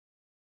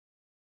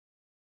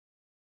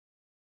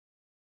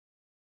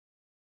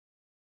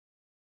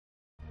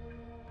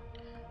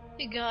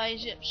Hey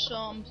guys, yep, so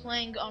I'm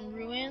playing on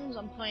Ruins.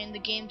 I'm playing the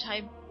game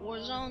type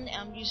Warzone.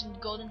 I'm using the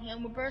Golden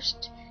Hammer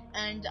Burst,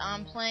 and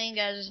I'm playing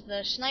as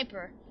the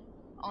sniper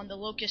on the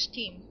Locust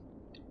team.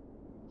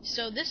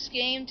 So this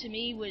game to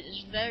me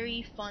was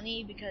very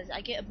funny because I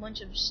get a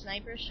bunch of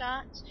sniper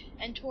shots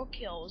and 4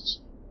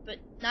 kills. But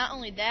not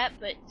only that,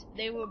 but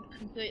they were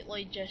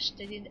completely just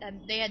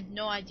they had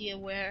no idea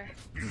where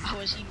I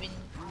was even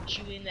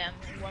shooting them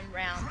in one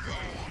round,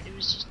 and it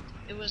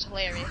was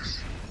hilarious.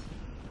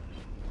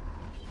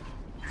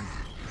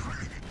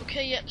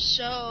 Okay, yep,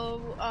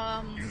 so,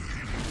 I'm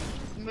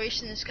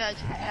racing this guy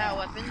to the power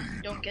weapon.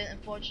 Don't get it,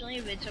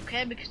 unfortunately, but it's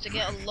okay because I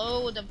get a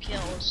load of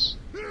kills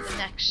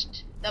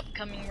the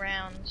upcoming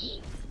rounds.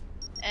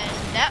 And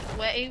that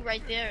way,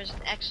 right there, is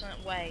an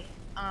excellent way.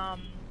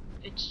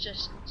 It's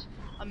just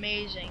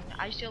amazing.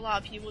 I see a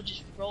lot of people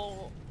just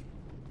go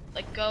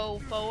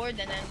forward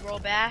and then roll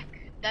back.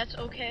 That's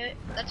okay,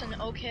 that's an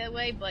okay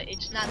way, but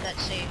it's not that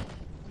safe.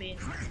 I mean,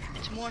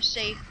 it's more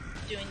safe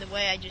doing the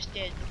way I just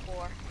did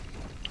before.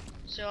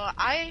 So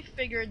I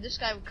figured this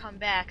guy would come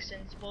back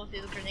since both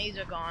of the grenades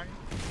are gone.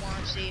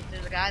 Want to see if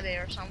there's a guy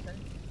there or something.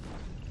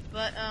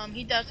 But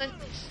he doesn't.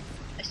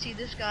 I see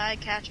this guy,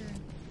 catch him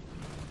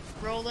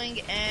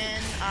rolling,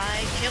 and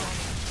I kill him.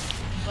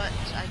 But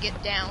I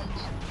get downed,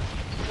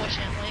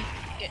 unfortunately.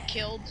 Get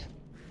killed.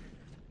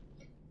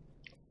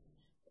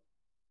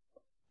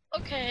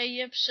 Okay,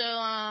 yep, so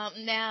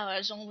now,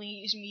 as Only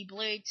Use Me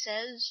Blade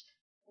says,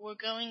 we're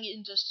going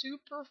into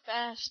super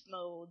fast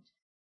mode.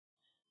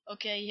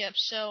 Okay, yep,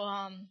 so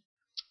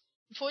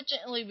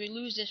unfortunately we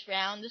lose this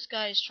round. This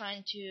guy is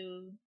trying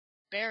to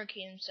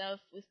barricade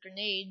himself with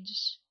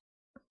grenades,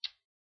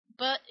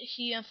 but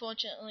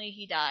unfortunately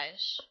he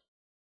dies.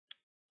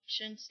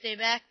 Shouldn't stay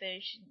back there,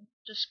 you should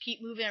just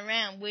keep moving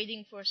around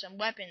waiting for some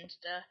weapons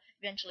to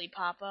eventually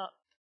pop up.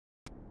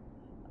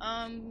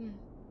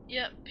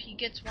 Yep, he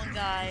gets one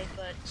guy,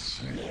 but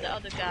the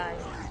other guy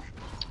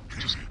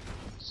just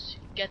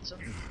gets him,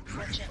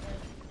 unfortunately.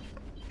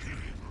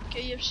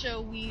 Okay, yep,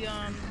 so we,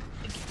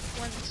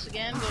 once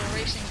again, we're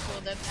racing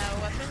for the power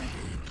weapon,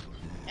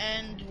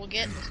 and we'll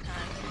get this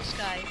time. And this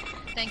guy,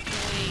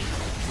 thankfully,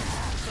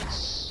 puts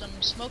some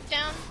smoke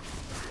down,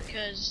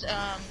 because,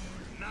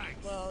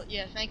 well,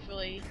 yeah,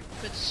 thankfully, he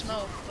put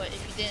smoke, but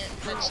if he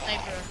didn't, that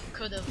sniper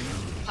could have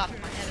popped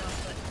my head off,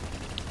 but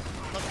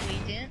luckily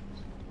he didn't.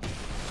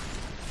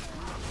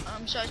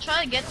 So I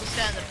try to get this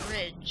guy on the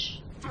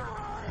bridge.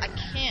 I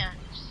can't,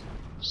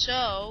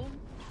 so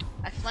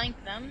I flank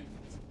them,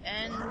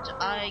 and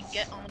I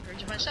get on the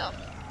bridge myself.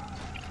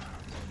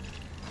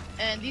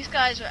 And these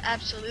guys are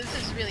absolutely,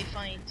 this is really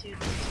funny too,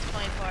 this is the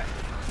funny part.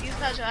 These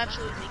guys are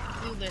absolutely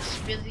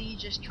clueless, busy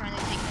just trying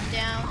to take them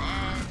down,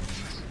 and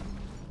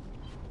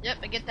yep,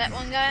 I get that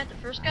one guy, the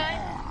first guy,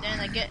 then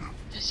I get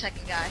the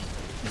second guy.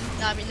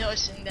 Not even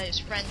noticing that his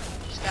friend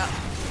just got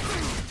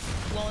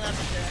blown up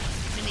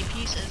into many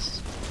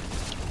pieces.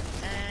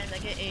 And I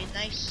get a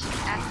nice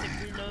active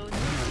reload.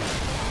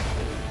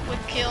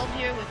 Quick kill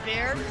here with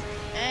Bear,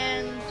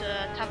 and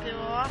top it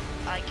off,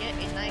 I get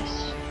a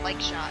nice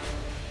leg shot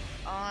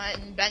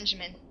on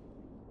Benjamin.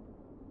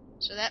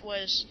 So that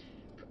was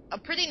a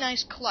pretty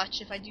nice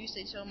clutch, if I do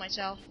say so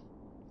myself.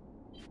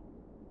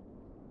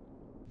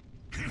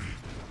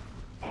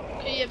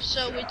 Okay, yep,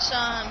 so it's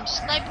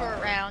sniper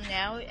round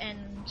now,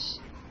 and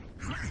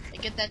I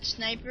get that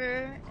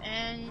sniper,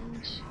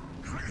 and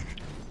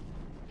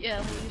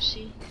yeah, what you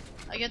see.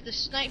 I get the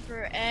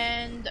sniper,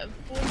 and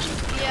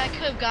unfortunately, yeah, I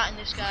could have gotten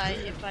this guy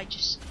if I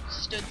just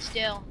stood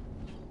still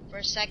for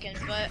a second,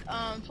 but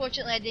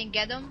unfortunately I didn't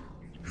get him.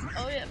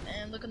 Oh yeah,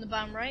 and look on the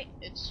bottom right,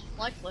 it's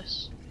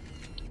lifeless.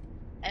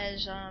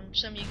 As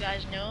some of you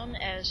guys know him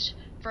as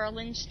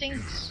Ferlin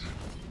Stinks.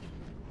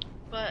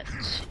 But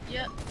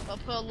yep, I'll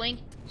put a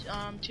link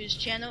to his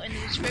channel in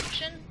the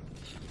description.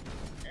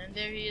 And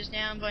there he is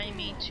now inviting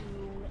me to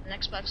an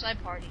Xbox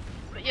Live party.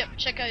 But yep,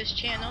 check out his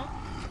channel.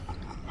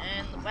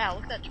 And wow,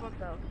 look at that torque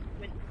though.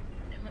 It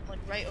went like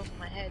right over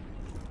my head.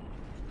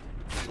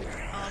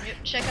 Yep,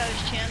 check out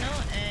his channel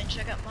and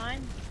check out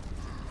mine.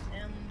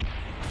 And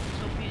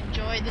hope you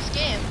enjoy this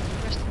game,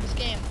 the rest of this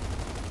game.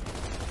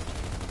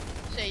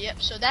 So yep,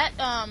 so that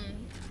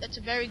that's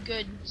a very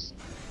good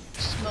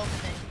smoke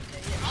thing.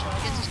 Okay, yep, so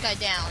I get this guy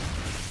down.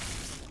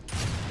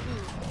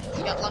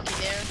 Ooh, got lucky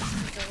there.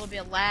 There's a little bit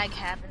of lag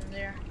happening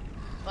there.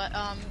 But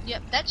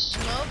yep, that's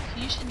smoke.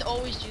 You should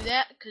always do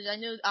that because I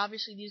know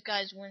obviously these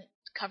guys wouldn't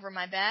cover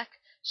my back,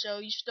 so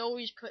you should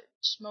always put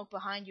smoke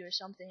behind you or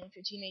something if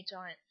your teammates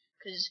aren't,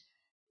 because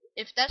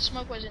if that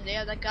smoke wasn't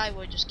there, that guy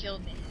would have just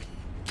killed me.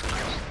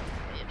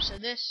 Yep, so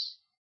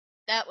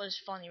that was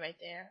funny right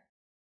there.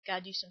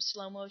 Gotta do some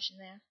slow motion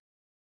there.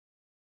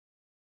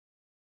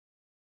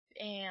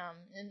 Bam,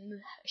 and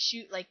I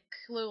shoot, like,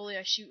 clearly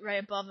I shoot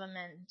right above him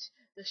and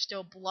there's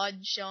still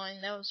blood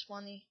showing. That was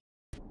funny.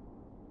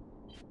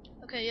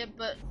 Okay, yeah,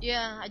 but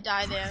yeah, I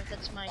die there.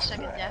 That's my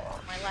second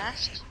death, my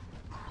last.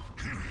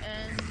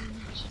 And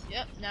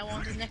yep, now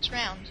on to the next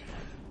round.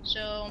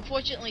 So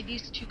unfortunately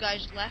these two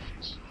guys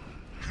left.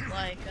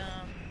 Like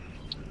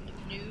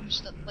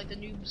noobs, like the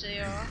noobs they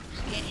are,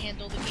 can't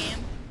handle the game.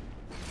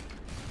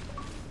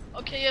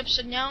 Okay, yep,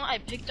 so now I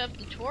picked up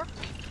the torque,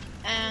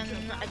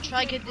 and I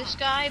try to get this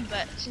guy,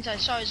 but since I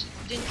saw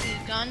didn't see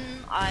his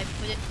gun, I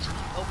put it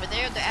over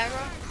there, the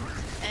arrow,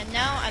 and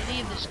now I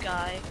leave this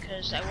guy,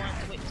 because I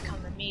wanted to wait to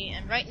come to me,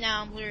 and right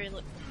now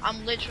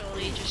I'm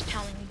literally just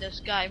telling this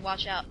guy,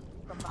 watch out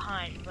from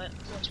behind, but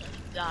unfortunately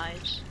he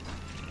dies.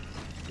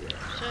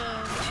 So,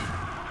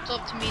 it's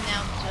up to me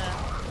now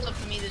it's up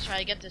to me to try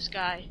to get this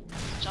guy,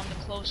 so I'm the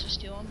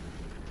closest to him.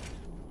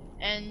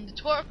 And the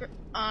torque,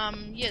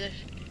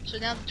 so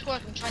now the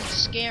torque, I'm trying to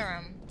scare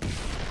him,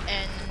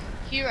 and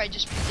here I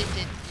just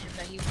predicted him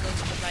that he would go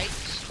to the right,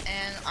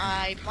 and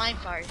I blind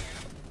fired him.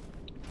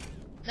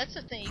 That's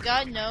the thing, you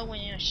gotta know when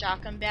you're in a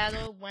shotgun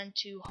battle when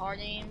to hard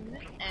aim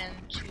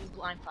and to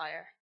blind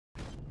fire.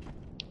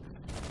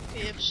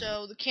 Okay,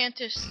 so the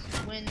Cantus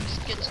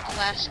gets the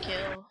last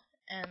kill,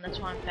 and that's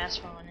why I'm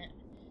fast forwarding it.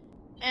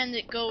 And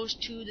it goes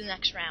to the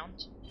next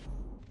round.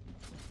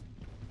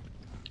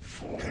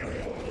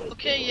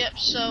 Okay, yep,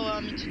 so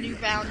it's a new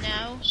round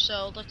now,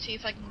 so let's see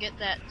if I can get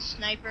that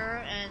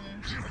sniper,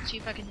 and let's see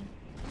if I can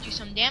do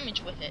some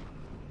damage with it.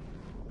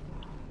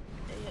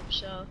 Okay, yep,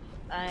 so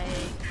I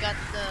got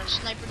the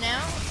sniper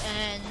now,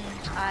 and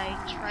I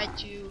tried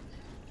to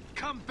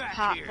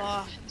pop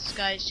off this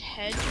guy's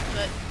head,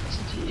 but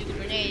since he threw the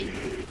grenade,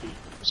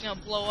 it was gonna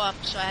blow up,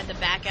 so I had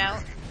to back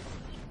out.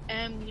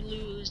 And we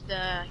lose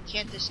the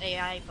Cantus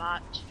AI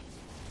bot.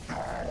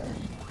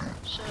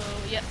 So,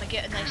 yep, I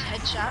get a nice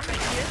headshot right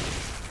here,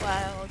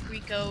 while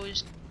Greco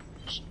is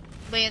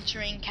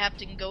lancering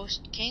Captain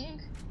Ghost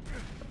King.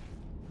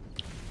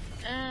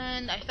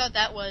 And I thought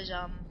that was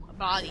a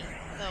body.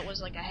 I thought it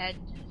was like a head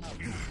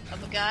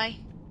of a guy.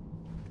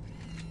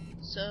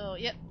 So,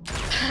 yep,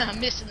 I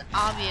missed an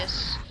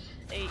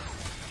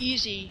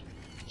easy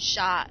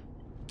shot,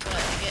 but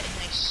I get a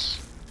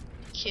nice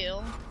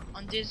kill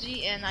on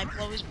Dizzy, and I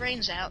blow his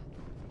brains out.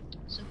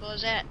 Simple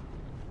as that.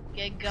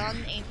 Get a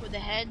gun, aim for the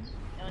head.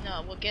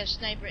 No, we'll get a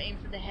sniper, aim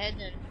for the head,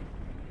 and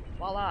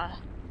voila,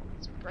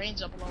 his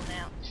brains are blown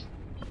out.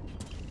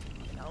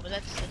 No, but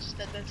that's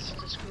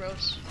just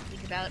gross.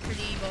 Think about it,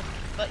 pretty evil.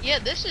 But yeah,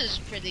 this is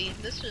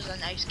a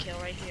nice kill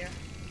right here.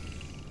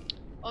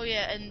 Oh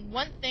yeah, and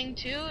one thing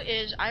too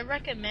is I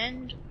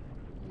recommend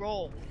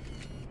roll.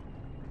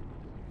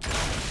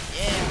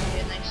 Yeah,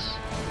 get a nice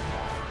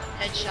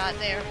headshot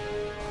there.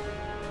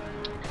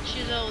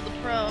 Shizo the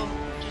Pro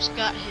just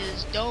got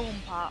his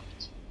dome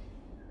popped.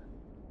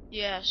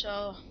 Yeah,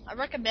 so I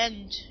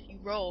recommend you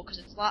roll, because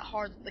it's a lot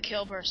harder to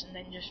kill a person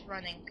than just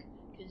running.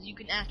 Because you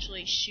can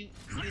actually shoot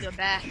through the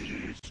back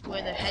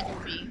where the head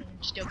will be and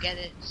still get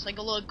it. It's like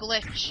a little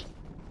glitch.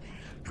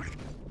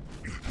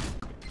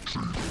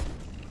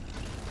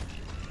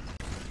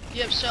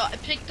 Yep, so I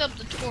picked up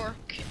the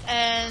torque,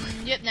 and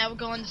yep, now we're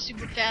going to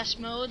super fast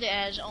mode,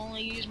 as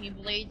only use me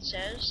blade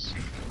says.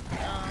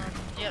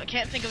 Yeah, I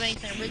can't think of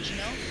anything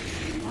original.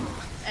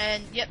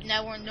 And yep,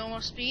 now we're in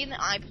normal speed.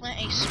 I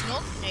plant a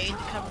smoke grenade to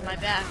cover my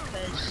back,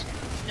 because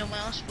no one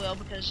else will,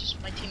 because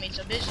my teammates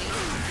are busy.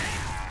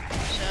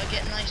 So I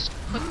get a nice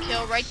quick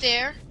kill right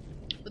there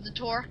with the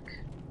torque.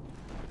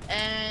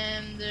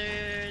 And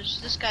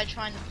there's this guy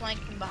trying to flank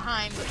from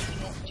behind, but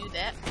he won't do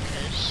that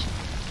because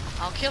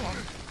I'll kill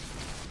him.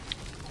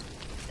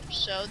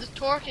 So the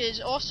torque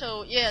is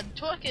also, yeah, the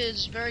torque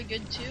is very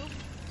good too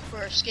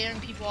for scaring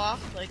people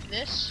off like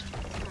this.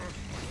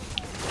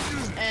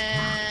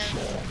 And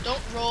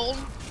don't roll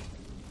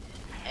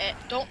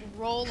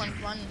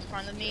and run in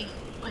front of me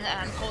when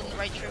I'm holding the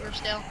right trigger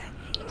still.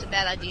 It's a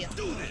bad idea.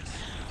 So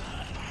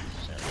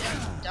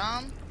yeah,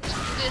 Dom, let's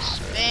do this.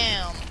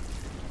 Bam.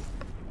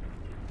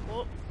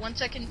 Well, 1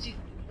 second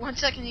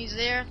he's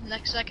there,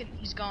 next second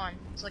he's gone.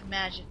 It's like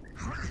magic.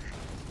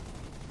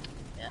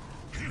 Yeah.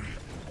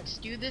 Let's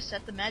do this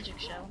at the magic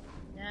show.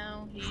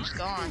 Now he's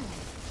gone.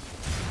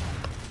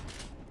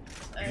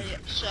 Yeah,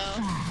 so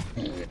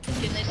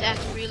get a nice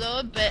active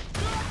reload, but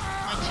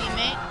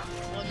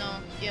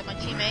my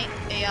teammate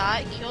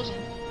AI kills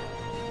him.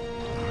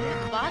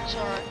 The bots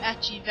are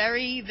actually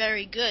very,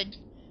 very good.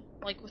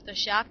 Like with the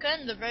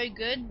shotgun, they're very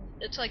good.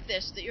 It's like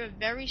this, that you're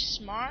very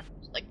smart,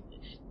 like,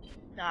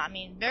 nah, I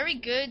mean very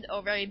good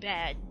or very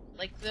bad.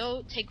 Like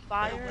they'll take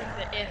fire,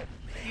 but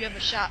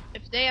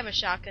if they have a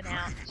shotgun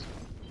out,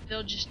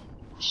 they'll just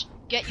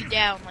get you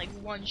down like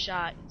one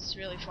shot. It's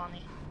really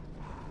funny.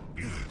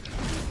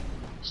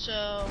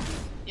 So,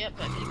 yep,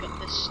 I pick up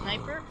this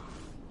sniper.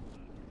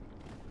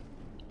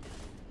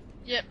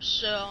 Yep,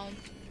 so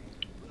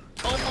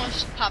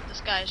almost pop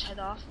this guy's head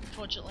off.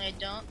 Unfortunately, I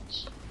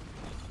don't.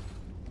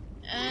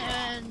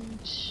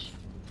 And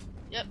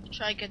yep,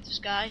 try to get this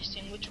guy,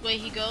 seeing which way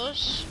he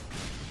goes.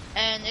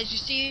 And as you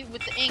see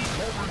with the ink,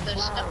 with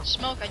the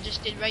smoke I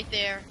just did right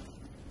there,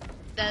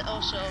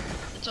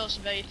 it's also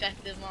very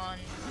effective on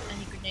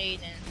any grenade,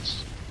 and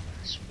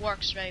this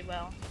works very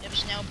well. Yep,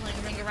 so now we're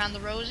playing Ring Around the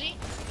Rosie.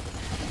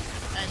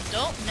 And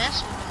don't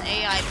mess with an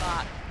AI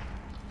bot.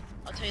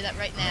 I'll tell you that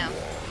right now.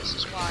 This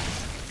is why.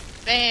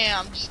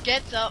 Bam! Just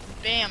gets up,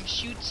 bam,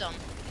 shoots him.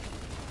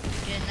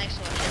 Get a nice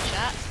little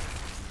headshot.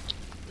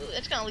 Ooh,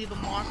 that's gonna leave a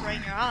mark right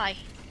in your eye.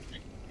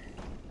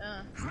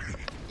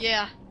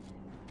 Yeah.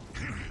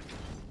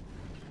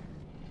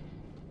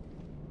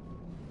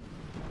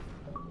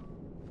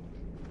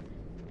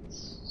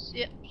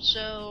 Yep,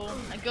 so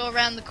I go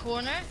around the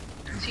corner,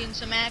 seeing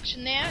some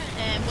action there,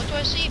 and what do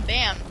I see?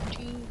 Bam!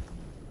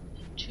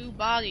 Two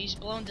bodies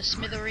blown to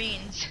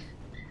smithereens.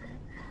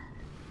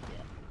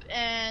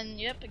 And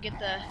yep, I get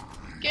the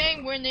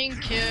game-winning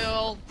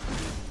kill.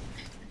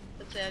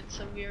 That's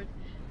so weird.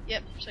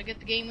 Yep, so I get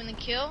the game-winning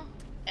kill,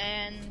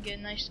 and get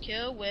a nice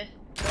kill with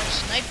a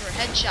sniper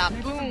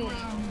headshot. Boom!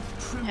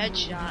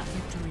 Headshot.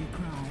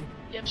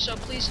 Yep, so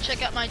please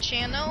check out my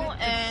channel,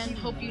 and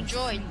hope you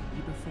enjoyed.